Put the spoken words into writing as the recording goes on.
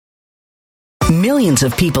Millions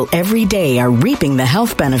of people every day are reaping the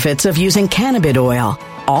health benefits of using cannabis oil,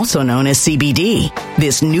 also known as CBD.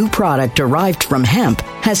 This new product derived from hemp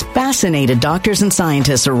has fascinated doctors and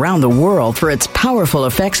scientists around the world for its powerful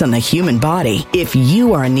effects on the human body. If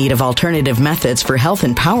you are in need of alternative methods for health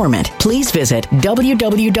empowerment, please visit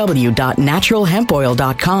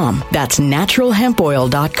www.naturalhempoil.com. That's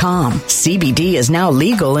naturalhempoil.com. CBD is now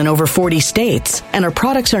legal in over 40 states, and our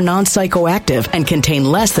products are non-psychoactive and contain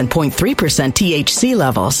less than 0.3% THC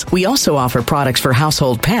levels. We also offer products for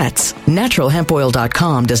household pets.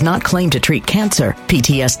 Naturalhempoil.com does not claim to treat cancer,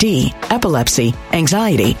 PTSD, epilepsy,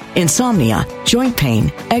 anxiety, insomnia, joint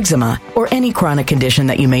pain, eczema, or any chronic condition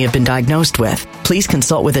that you may have been diagnosed with. Please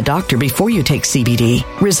consult with a doctor before you take CBD.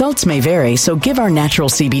 Results may vary, so give our natural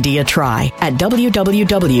CBD a try at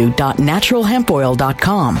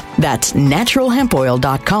www.naturalhempoil.com. That's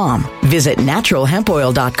naturalhempoil.com. Visit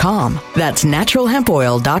naturalhempoil.com. That's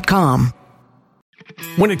naturalhempoil.com.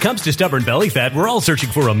 When it comes to stubborn belly fat, we're all searching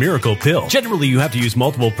for a miracle pill. Generally, you have to use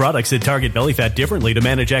multiple products that target belly fat differently to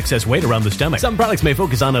manage excess weight around the stomach. Some products may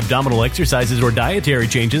focus on abdominal exercises or dietary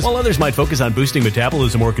changes, while others might focus on boosting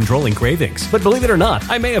metabolism or controlling cravings. But believe it or not,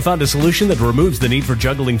 I may have found a solution that removes the need for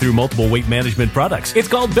juggling through multiple weight management products. It's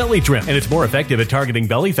called Belly Trim, and it's more effective at targeting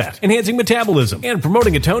belly fat, enhancing metabolism, and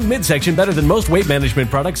promoting a toned midsection better than most weight management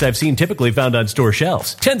products I've seen typically found on store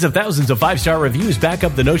shelves. Tens of thousands of 5-star reviews back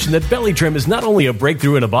up the notion that Belly Trim is not only a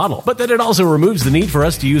breakthrough in a bottle, but that it also removes the need for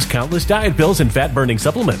us to use countless diet pills and fat-burning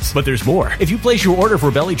supplements. But there's more. If you place your order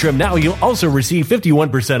for Belly Trim now, you'll also receive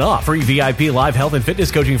 51% off, free VIP live health and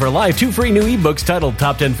fitness coaching for life, 2 free new ebooks titled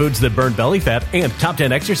Top 10 Foods That Burn Belly Fat and Top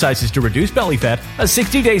 10 Exercises to Reduce Belly Fat, a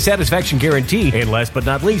 60-day satisfaction guarantee, and last but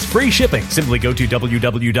not least, free shipping. Simply go to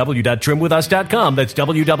www.trimwithus.com. That's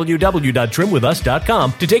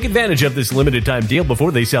www.trimwithus.com to take advantage of this limited time deal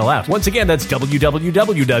before they sell out. Once again, that's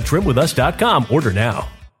www.trimwithus.com. Order now.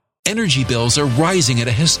 Energy bills are rising at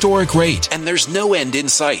a historic rate, and there's no end in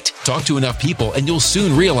sight. Talk to enough people, and you'll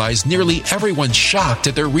soon realize nearly everyone's shocked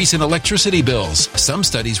at their recent electricity bills. Some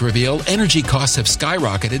studies reveal energy costs have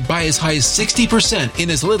skyrocketed by as high as 60%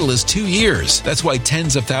 in as little as 2 years. That's why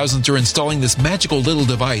tens of thousands are installing this magical little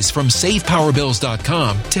device from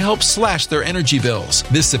SavePowerBills.com to help slash their energy bills.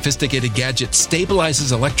 This sophisticated gadget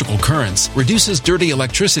stabilizes electrical currents, reduces dirty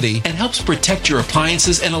electricity, and helps protect your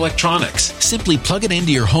appliances and electronics. Simply plug it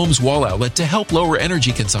into your home's wall outlet to help lower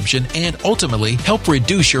energy consumption and ultimately help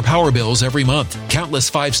reduce your power bills every month.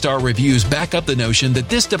 Countless 5-star reviews back up the notion that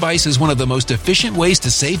this device is one of the most efficient ways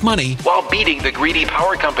to save money while beating the greedy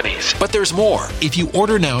power companies. But there's more. If you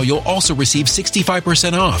order now, you'll also receive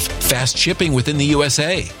 65% off, fast shipping within the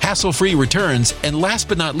USA, hassle-free returns, and last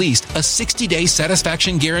but not least, a 60-day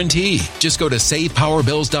satisfaction guarantee. Just go to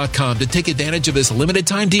SavePowerBills.com to take advantage of this limited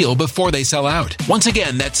time deal before they sell out. Once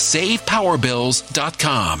again, that's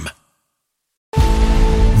SavePowerBills.com.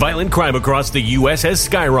 Violent crime across the U.S. has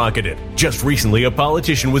skyrocketed. Just recently, a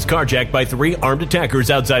politician was carjacked by 3 armed attackers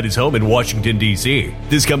outside his home in Washington, D.C.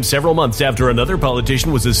 This comes several months after another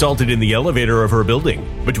politician was assaulted in the elevator of her building.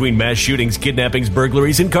 Between mass shootings, kidnappings,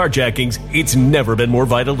 burglaries, and carjackings, it's never been more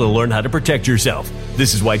vital to learn how to protect yourself.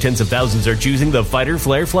 This is why tens of thousands are choosing the Fighter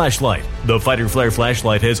Flare flashlight. The Fighter Flare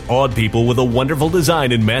flashlight has awed people with a wonderful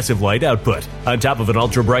design and massive light output. On top of an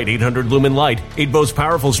ultra-bright 800-lumen light, it boasts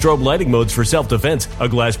powerful strobe lighting modes for self-defense, a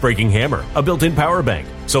glass-breaking hammer, a built-in power bank,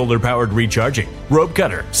 solar-powered recharging, rope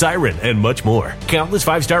cutter, siren, and much more. Countless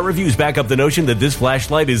 5-star reviews back up the notion that this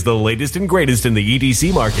flashlight is the latest and greatest in the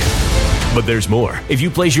EDC market. But there's more. If you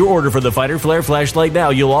place your order for the Fighter Flare flashlight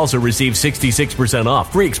now, you'll also receive 66%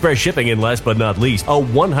 off, free express shipping, and last but not least, a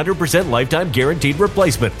 100% lifetime guaranteed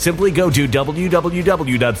replacement. Simply go to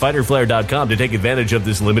www.fighterflare.com to take advantage of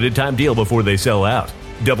this limited time deal before they sell out.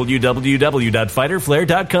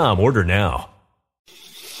 www.fighterflare.com. Order now.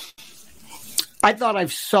 I thought I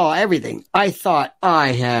saw everything. I thought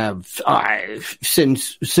I have,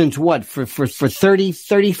 since what, for 30,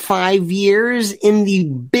 35 years in the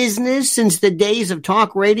business, since the days of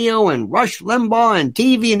talk radio and Rush Limbaugh and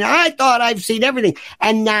TV, and I thought I've seen everything.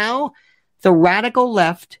 And now the radical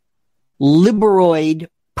left, liberoid,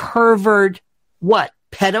 pervert,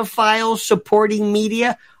 pedophile supporting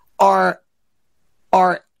media are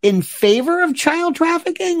in favor of child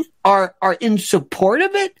trafficking? Are in support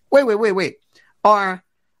of it? Wait. Are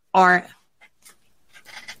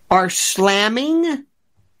slamming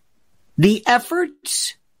the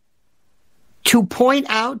efforts to point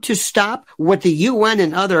out, to stop what the UN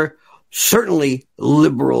and other certainly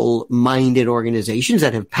liberal-minded organizations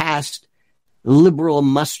that have passed liberal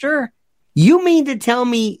muster. You mean to tell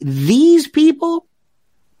me these people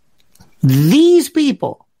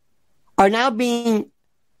are now being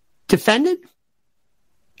defended?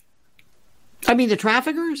 I mean, the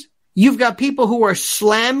traffickers. You've got people who are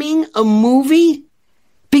slamming a movie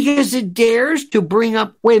because it dares to bring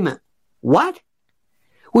up, wait a minute, what?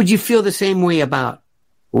 Would you feel the same way about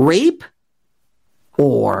rape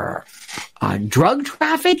or drug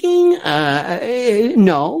trafficking?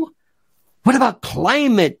 No. What about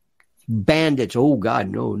climate bandits? Oh, God,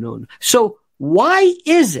 no. So why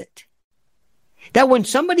is it that when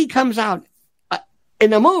somebody comes out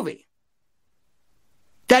in a movie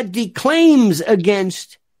that declaims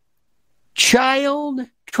against child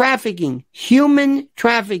trafficking, human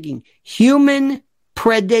predation,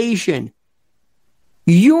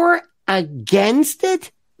 you're against it?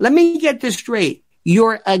 Let me get this straight.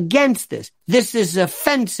 You're against this. This is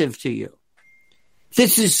offensive to you.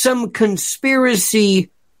 This is some conspiracy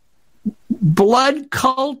blood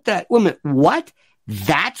cult that, wait a minute, what?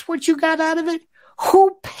 That's what you got out of it?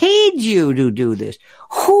 Who paid you to do this?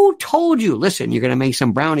 Who told you, listen, you're going to make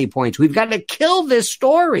some brownie points. We've got to kill this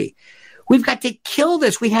story. We've got to kill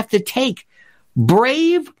this. We have to take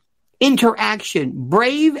brave interaction,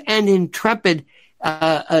 brave and intrepid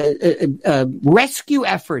rescue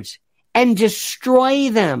efforts and destroy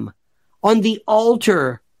them on the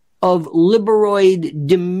altar of liberoid,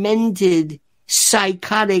 demented,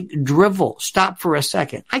 psychotic drivel. Stop for a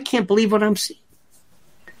second. I can't believe what I'm seeing.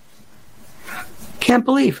 Can't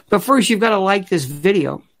believe. But first, you've got to like this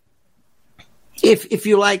video. If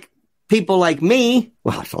you like people like me,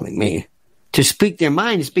 well, it's only me, to speak their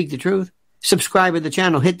mind, to speak the truth, subscribe to the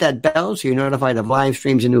channel, hit that bell so you're notified of live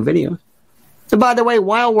streams and new videos. And by the way,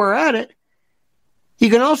 while we're at it,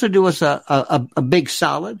 you can also do us a big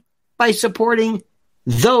solid by supporting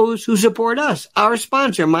those who support us. Our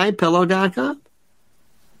sponsor, MyPillow.com.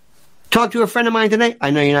 Talked to a friend of mine today. I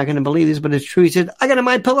know you're not going to believe this, but it's true. He said, I got a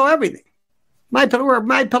MyPillow everything. MyPillow, we're a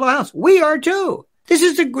MyPillow house. We are too. This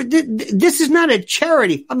is not a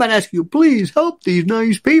charity. I'm not asking you, please help these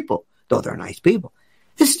nice people. Though they're nice people.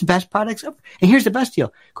 This is the best products ever. And here's the best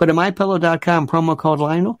deal. Go to MyPillow.com, promo code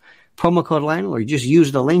Lionel, or you just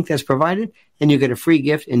use the link that's provided, and you get a free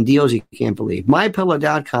gift and deals you can't believe.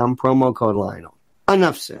 MyPillow.com, promo code Lionel.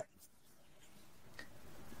 Enough said.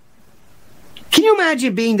 Can you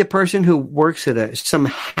imagine being the person who works at some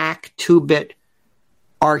hack 2-bit,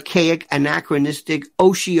 archaic, anachronistic,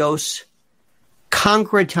 otiose,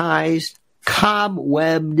 concretized,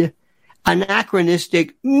 cobwebbed,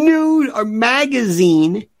 anachronistic news or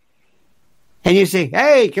magazine, and you say,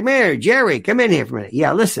 hey, come here, Jerry, come in here for a minute.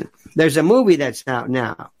 Yeah, listen, there's a movie that's out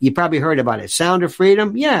now. You probably heard about it, Sound of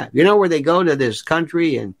Freedom. Yeah, you know where they go to this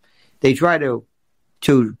country and they try to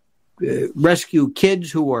rescue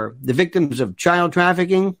kids who are the victims of child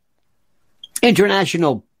trafficking,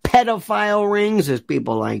 international pedophile rings, as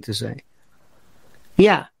people like to say.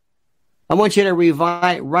 Yeah. I want you to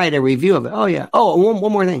write a review of it. Oh, yeah. Oh,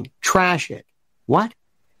 one more thing. Trash it. What?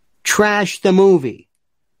 Trash the movie.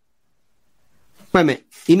 Wait a minute.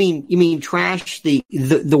 You mean trash the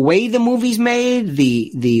way the movie's made,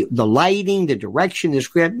 the lighting, the direction, the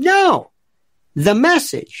script? No. The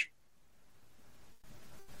message.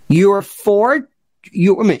 You're for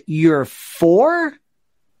human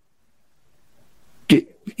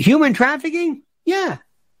trafficking? Yeah.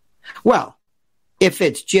 Well, if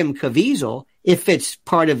it's Jim Caviezel, if it's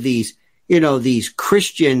part of these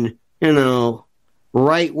Christian,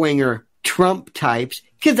 right-winger Trump types,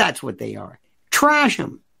 because that's what they are. Trash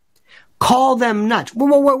them. Call them nuts.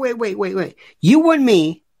 Wait. You want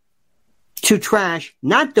me to trash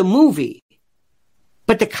not the movie,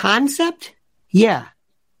 but the concept? Yeah.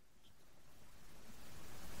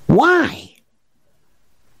 Why?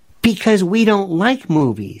 Because we don't like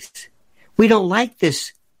movies. We don't like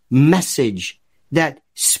this message that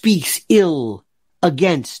speaks ill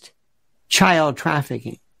against child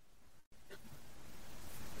trafficking.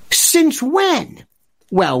 Since when?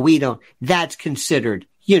 Well, we don't. That's considered,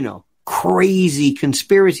 crazy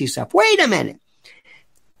conspiracy stuff. Wait a minute.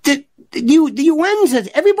 The UN says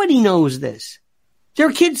everybody knows this. There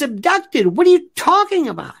are kids abducted. What are you talking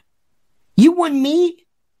about? You want me?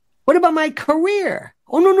 What about my career?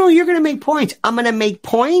 Oh, no, you're going to make points. I'm going to make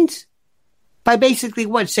points by basically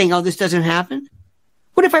what? Saying, oh, this doesn't happen?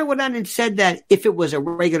 What if I went on and said that if it was a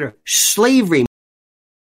regular slavery?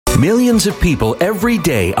 Millions of people every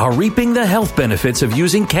day are reaping the health benefits of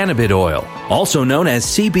using cannabis oil, also known as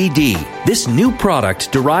CBD. This new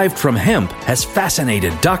product derived from hemp has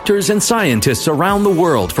fascinated doctors and scientists around the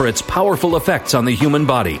world for its powerful effects on the human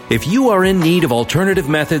body. If you are in need of alternative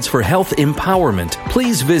methods for health empowerment,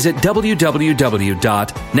 please visit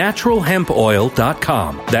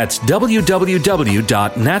www.naturalhempoil.com. That's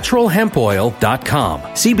www.naturalhempoil.com.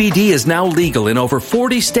 CBD is now legal in over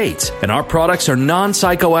 40 states, and our products are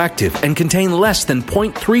non-psychoactive active and contain less than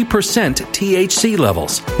 0.3% THC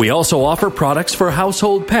levels. We also offer products for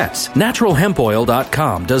household pets.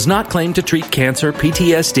 NaturalHempOil.com does not claim to treat cancer,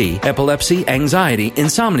 PTSD, epilepsy, anxiety,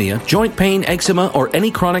 insomnia, joint pain, eczema, or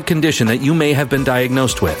any chronic condition that you may have been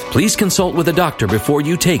diagnosed with. Please consult with a doctor before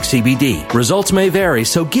you take CBD. Results may vary,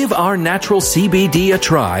 so give our natural CBD a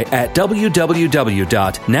try at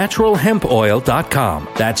www.naturalhempoil.com.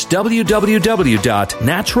 That's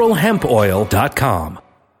www.naturalhempoil.com.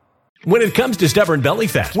 When it comes to stubborn belly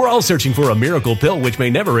fat, we're all searching for a miracle pill which may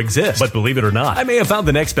never exist. But believe it or not, I may have found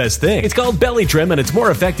the next best thing. It's called Belly Trim, and it's more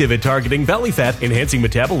effective at targeting belly fat, enhancing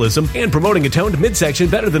metabolism, and promoting a toned midsection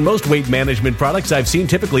better than most weight management products I've seen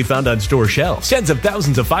typically found on store shelves. Tens of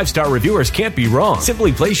thousands of 5-star reviewers can't be wrong.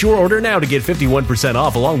 Simply place your order now to get 51%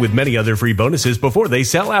 off along with many other free bonuses before they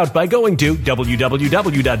sell out by going to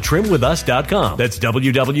www.trimwithus.com. That's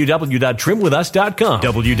www.trimwithus.com.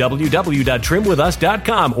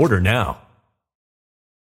 www.trimwithus.com. Order now.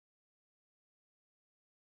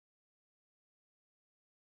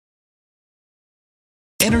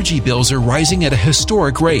 Energy bills are rising at a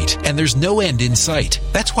historic rate, and there's no end in sight.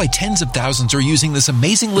 That's why tens of thousands are using this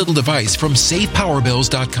amazing little device from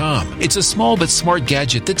SavePowerBills.com. It's a small but smart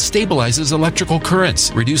gadget that stabilizes electrical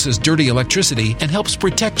currents, reduces dirty electricity, and helps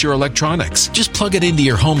protect your electronics. Just plug it into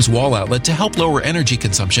your home's wall outlet to help lower energy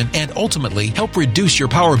consumption and ultimately help reduce your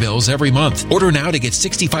power bills every month. Order now to get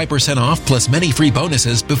 65% off plus many free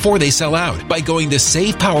bonuses before they sell out by going to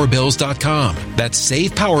SavePowerBills.com. That's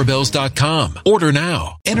SavePowerBills.com. Order now.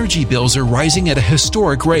 Energy bills are rising at a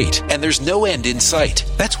historic rate, and there's no end in sight.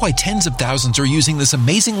 That's why tens of thousands are using this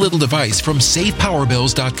amazing little device from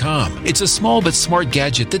SavePowerBills.com. It's a small but smart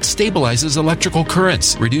gadget that stabilizes electrical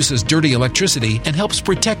currents, reduces dirty electricity, and helps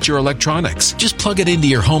protect your electronics. Just plug it into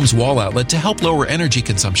your home's wall outlet to help lower energy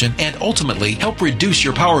consumption and ultimately help reduce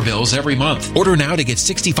your power bills every month. Order now to get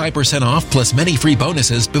 65% off plus many free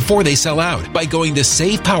bonuses before they sell out by going to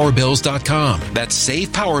SavePowerBills.com. That's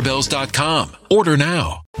SavePowerBills.com. Order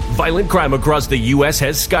now. Violent crime across the U.S.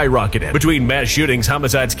 has skyrocketed. Between mass shootings,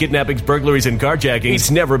 homicides, kidnappings, burglaries, and carjackings, it's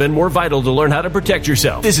never been more vital to learn how to protect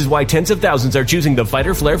yourself. This is why tens of thousands are choosing the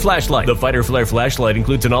Fighter Flare flashlight. The Fighter Flare flashlight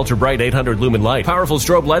includes an ultra-bright 800 lumen light, powerful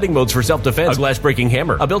strobe lighting modes for self-defense, a glass-breaking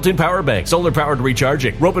hammer, a built-in power bank, solar-powered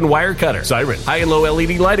recharging, rope and wire cutter, siren, high and low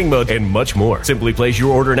LED lighting mode, and much more. Simply place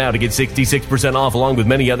your order now to get 66% off along with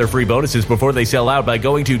many other free bonuses before they sell out by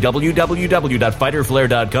going to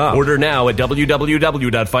www.fighterflare.com. Order now at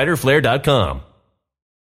www.fighterflare.com.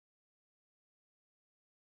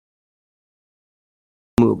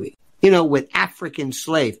 Movie, with African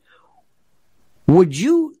slave. Would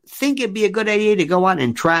you think it'd be a good idea to go out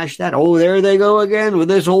and trash that? Oh, there they go again with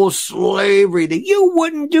this whole slavery thing. You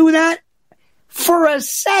wouldn't do that for a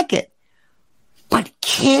second. But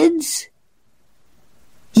kids,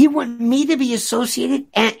 you want me to be associated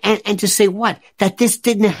and to say what? That this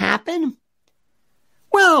didn't happen?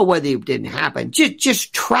 Well, whether it didn't happen,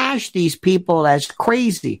 just trash these people as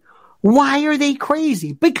crazy. Why are they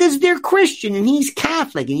crazy? Because they're Christian and he's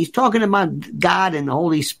Catholic and he's talking about God and the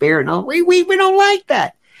Holy Spirit. And all. We don't like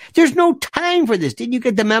that. There's no time for this. Didn't you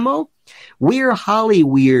get the memo? We're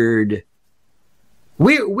Hollyweird.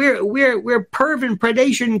 We're perv and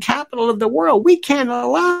predation capital of the world. We can't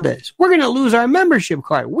allow this. We're going to lose our membership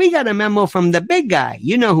card. We got a memo from the big guy.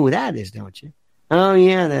 You know who that is, don't you? Oh,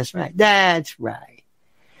 yeah, that's right. That's right.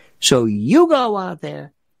 So you go out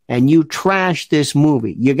there and you trash this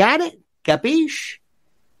movie. You got it? Capiche?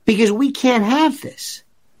 Because we can't have this.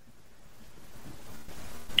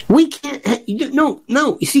 We can't. No.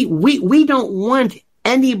 You see, we don't want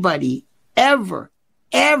anybody ever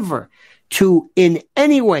to in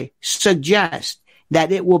any way suggest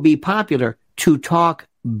that it will be popular to talk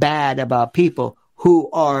bad about people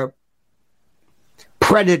who are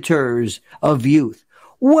predators of youth.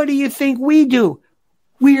 What do you think we do?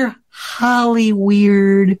 We're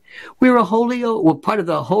Hollyweird. We're we're part of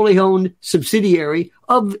the wholly owned subsidiary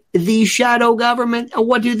of the shadow government. And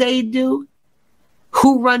what do?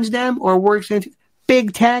 Who runs them or works in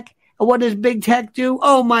big tech? And what does big tech do?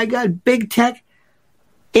 Oh my God, big tech,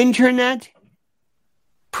 internet,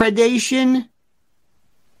 predation,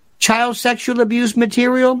 child sexual abuse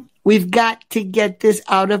material. We've got to get this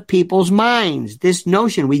out of people's minds, this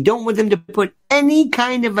notion. We don't want them to put any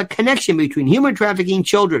kind of a connection between human trafficking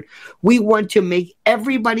children. We want to make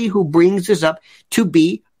everybody who brings this up to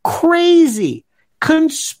be crazy,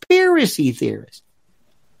 conspiracy theorists.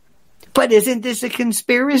 But isn't this a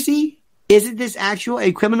conspiracy? Isn't this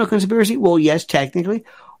a criminal conspiracy? Well, yes, technically.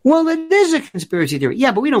 Well, it is a conspiracy theory.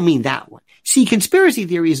 Yeah, but we don't mean that one. See, conspiracy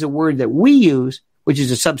theory is a word that we use, which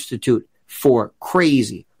is a substitute for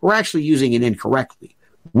crazy. We're actually using it incorrectly.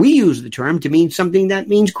 We use the term to mean something that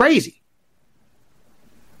means crazy.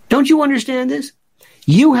 Don't you understand this?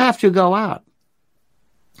 You have to go out,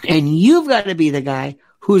 and you've got to be the guy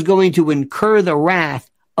who's going to incur the wrath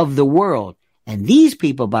of the world. And these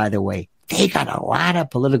people, by the way, they got a lot of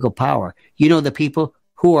political power. You know, the people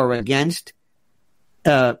who are against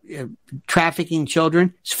trafficking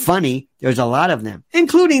children, it's funny, there's a lot of them,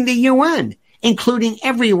 including the UN, including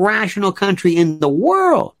every rational country in the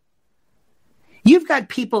world. You've got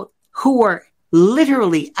people who are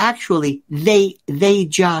literally, actually, they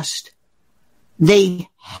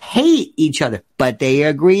hate each other, but they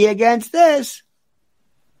agree against this.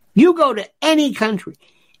 You go to any country,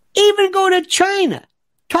 even go to China,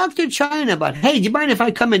 talk to China about, hey, do you mind if I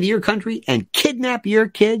come into your country and kidnap your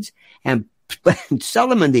kids and sell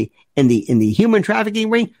them in the human trafficking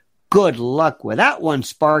ring? Good luck with that one,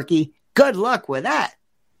 Sparky. Good luck with that.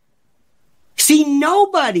 See,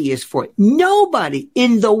 nobody is for it. Nobody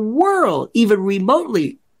in the world even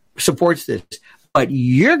remotely supports this. But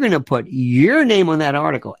you're going to put your name on that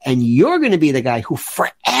article, and you're going to be the guy who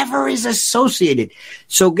forever is associated.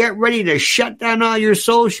 So get ready to shut down all your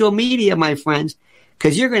social media, my friends,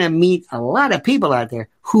 because you're going to meet a lot of people out there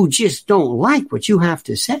who just don't like what you have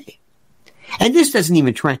to say. And this doesn't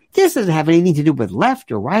have anything to do with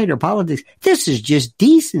left or right or politics. This is just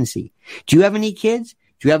decency. Do you have any kids?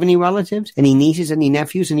 Do you have any relatives? Any nieces, any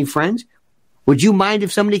nephews, any friends? Would you mind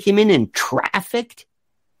if somebody came in and trafficked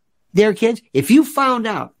their kids? If you found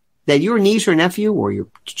out that your niece or nephew or your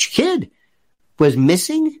kid was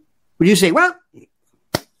missing, would you say, well,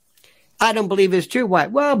 I don't believe it's true? Why?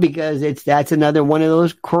 Well, because that's another one of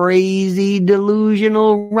those crazy,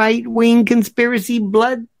 delusional, right-wing conspiracy,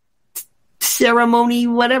 blood ceremony,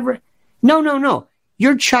 whatever. No.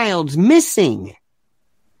 Your child's missing.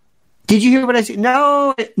 Did you hear what I said?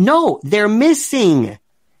 No, they're missing.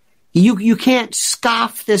 You can't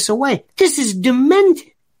scoff this away. This is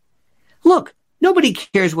demented. Look, nobody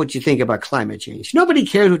cares what you think about climate change. Nobody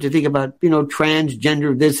cares what you think about,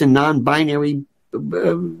 transgender this and non-binary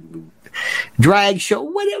drag show.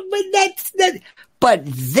 Whatever. But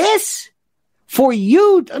this, for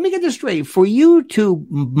you, let me get this straight, for you to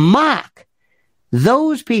mock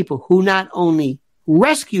those people who not only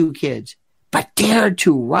rescue kids, but dare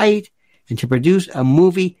to write and to produce a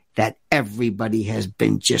movie that everybody has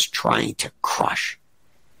been just trying to crush.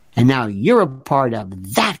 And now you're a part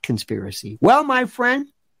of that conspiracy. Well, my friend,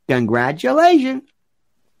 congratulations.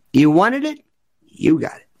 You wanted it. You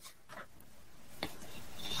got it.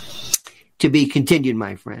 To be continued,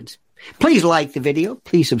 my friends. Please like the video.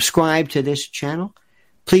 Please subscribe to this channel.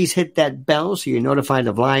 Please hit that bell so you're notified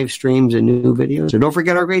of live streams and new videos. So don't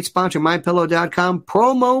forget our great sponsor, MyPillow.com.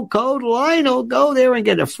 Promo code Lionel. Go there and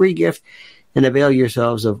get a free gift and avail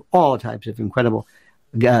yourselves of all types of incredible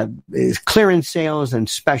clearance sales and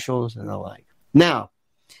specials and the like. Now,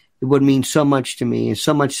 it would mean so much to me and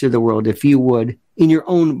so much to the world if you would, in your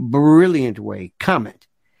own brilliant way, comment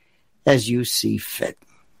as you see fit.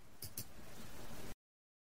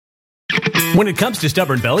 When it comes to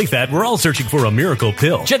stubborn belly fat, we're all searching for a miracle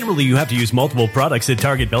pill. Generally, you have to use multiple products that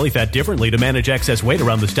target belly fat differently to manage excess weight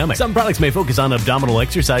around the stomach. Some products may focus on abdominal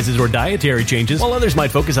exercises or dietary changes, while others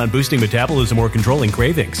might focus on boosting metabolism or controlling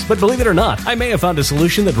cravings. But believe it or not, I may have found a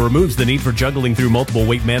solution that removes the need for juggling through multiple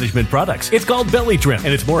weight management products. It's called Belly Trim,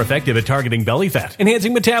 and it's more effective at targeting belly fat,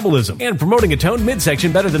 enhancing metabolism, and promoting a toned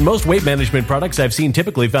midsection better than most weight management products I've seen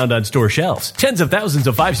typically found on store shelves. Tens of thousands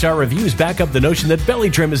of 5-star reviews back up the notion that Belly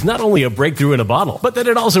Trim is not only a breakthrough in a bottle, but that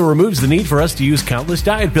it also removes the need for us to use countless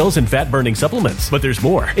diet pills and fat-burning supplements. But there's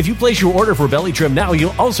more. If you place your order for Belly Trim now,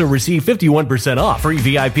 you'll also receive 51% off, free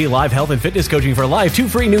VIP live health and fitness coaching for life, 2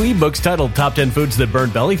 free new ebooks titled Top 10 Foods That Burn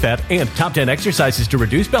Belly Fat and Top 10 Exercises to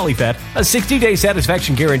Reduce Belly Fat, a 60-day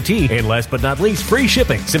satisfaction guarantee, and last but not least, free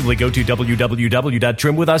shipping. Simply go to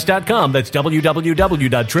www.trimwithus.com. That's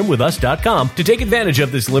www.trimwithus.com to take advantage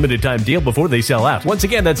of this limited time deal before they sell out. Once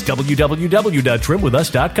again, that's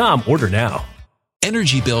www.trimwithus.com. Order now.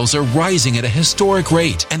 Energy bills are rising at a historic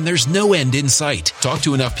rate, and there's no end in sight. Talk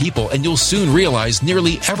to enough people, and you'll soon realize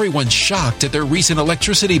nearly everyone's shocked at their recent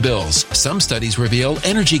electricity bills. Some studies reveal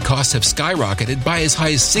energy costs have skyrocketed by as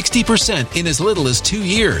high as 60% in as little as 2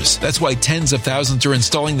 years. That's why tens of thousands are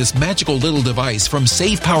installing this magical little device from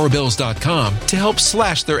SavePowerBills.com to help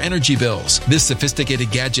slash their energy bills. This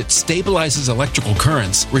sophisticated gadget stabilizes electrical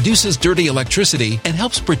currents, reduces dirty electricity, and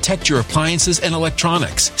helps protect your appliances and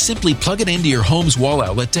electronics. Simply plug it into your home's home's wall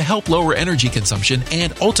outlet to help lower energy consumption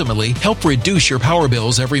and ultimately help reduce your power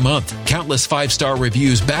bills every month. Countless 5-star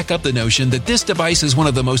reviews back up the notion that this device is one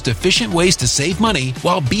of the most efficient ways to save money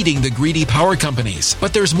while beating the greedy power companies.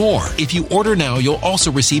 But there's more. If you order now, you'll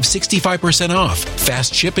also receive 65% off,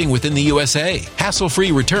 fast shipping within the USA,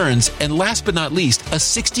 hassle-free returns, and last but not least, a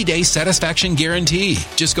 60-day satisfaction guarantee.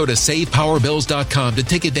 Just go to SavePowerBills.com to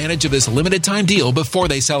take advantage of this limited time deal before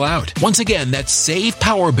they sell out. Once again, that's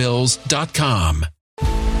SavePowerBills.com.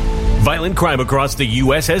 Violent crime across the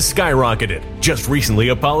U.S. has skyrocketed. Just recently,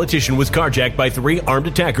 a politician was carjacked by 3 armed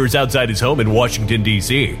attackers outside his home in Washington,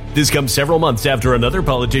 D.C. This comes several months after another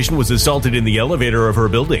politician was assaulted in the elevator of her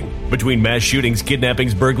building. Between mass shootings,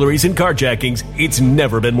 kidnappings, burglaries, and carjackings, it's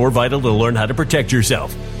never been more vital to learn how to protect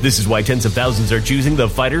yourself. This is why tens of thousands are choosing the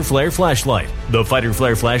Fighter Flare flashlight. The Fighter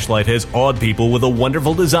Flare flashlight has awed people with a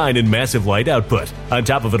wonderful design and massive light output. On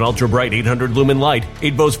top of an ultra-bright 800-lumen light,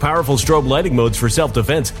 it boasts powerful strobe lighting modes for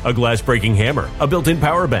self-defense, a glass-breaking hammer, a built-in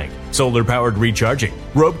power bank, solar-powered recharging,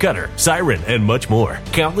 rope cutter, siren, and much more.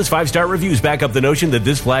 Countless 5-star reviews back up the notion that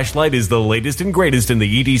this flashlight is the latest and greatest in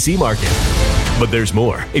the EDC market. But there's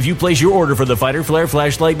more. If you place your order for the Fighter Flare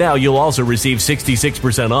flashlight now, you'll also receive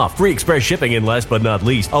 66% off, free express shipping, and last but not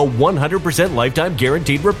least, a 100% lifetime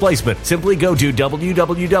guaranteed replacement. Simply go to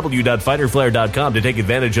www.fighterflare.com to take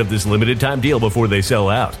advantage of this limited time deal before they sell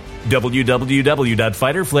out.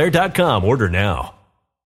 www.fighterflare.com. Order now.